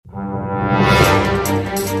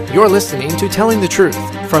You're listening to Telling the Truth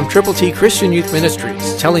from Triple T Christian Youth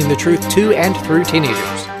Ministries, telling the truth to and through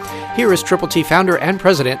teenagers. Here is Triple T founder and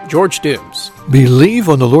president, George Dooms. Believe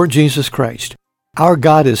on the Lord Jesus Christ. Our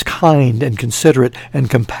God is kind and considerate and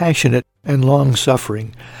compassionate and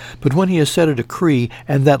long-suffering. But when he has set a decree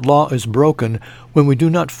and that law is broken, when we do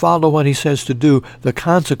not follow what he says to do, the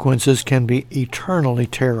consequences can be eternally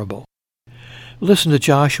terrible. Listen to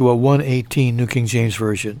Joshua 1:18, New King James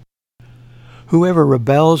Version. Whoever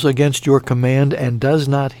rebels against your command and does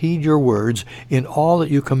not heed your words in all that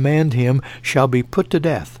you command him shall be put to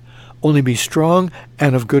death. Only be strong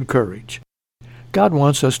and of good courage. God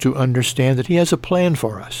wants us to understand that he has a plan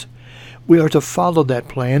for us. We are to follow that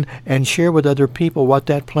plan and share with other people what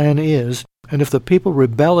that plan is. And if the people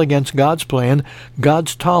rebel against God's plan,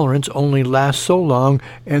 God's tolerance only lasts so long,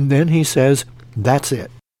 and then he says, that's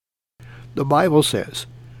it. The Bible says,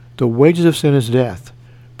 the wages of sin is death,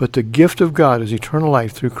 but the gift of God is eternal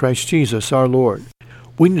life through Christ Jesus our Lord.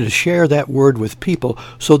 We need to share that word with people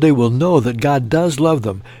so they will know that God does love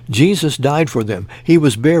them. Jesus died for them. He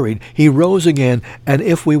was buried. He rose again. And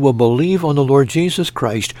if we will believe on the Lord Jesus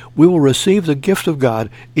Christ, we will receive the gift of God,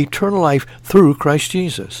 eternal life through Christ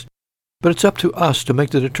Jesus. But it's up to us to make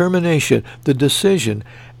the determination, the decision,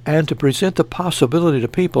 and to present the possibility to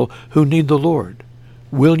people who need the Lord.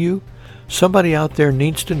 Will you? Somebody out there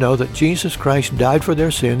needs to know that Jesus Christ died for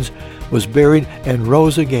their sins, was buried, and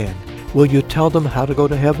rose again. Will you tell them how to go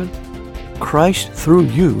to heaven? Christ, through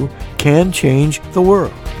you, can change the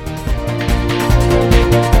world.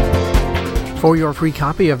 For your free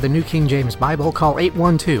copy of the New King James Bible, call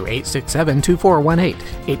 812-867-2418,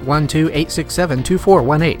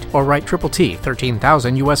 812-867-2418, or write Triple T,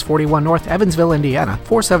 13,000 U.S. 41 North, Evansville, Indiana,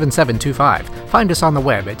 47725. Find us on the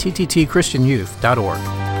web at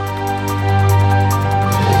tttchristianyouth.org.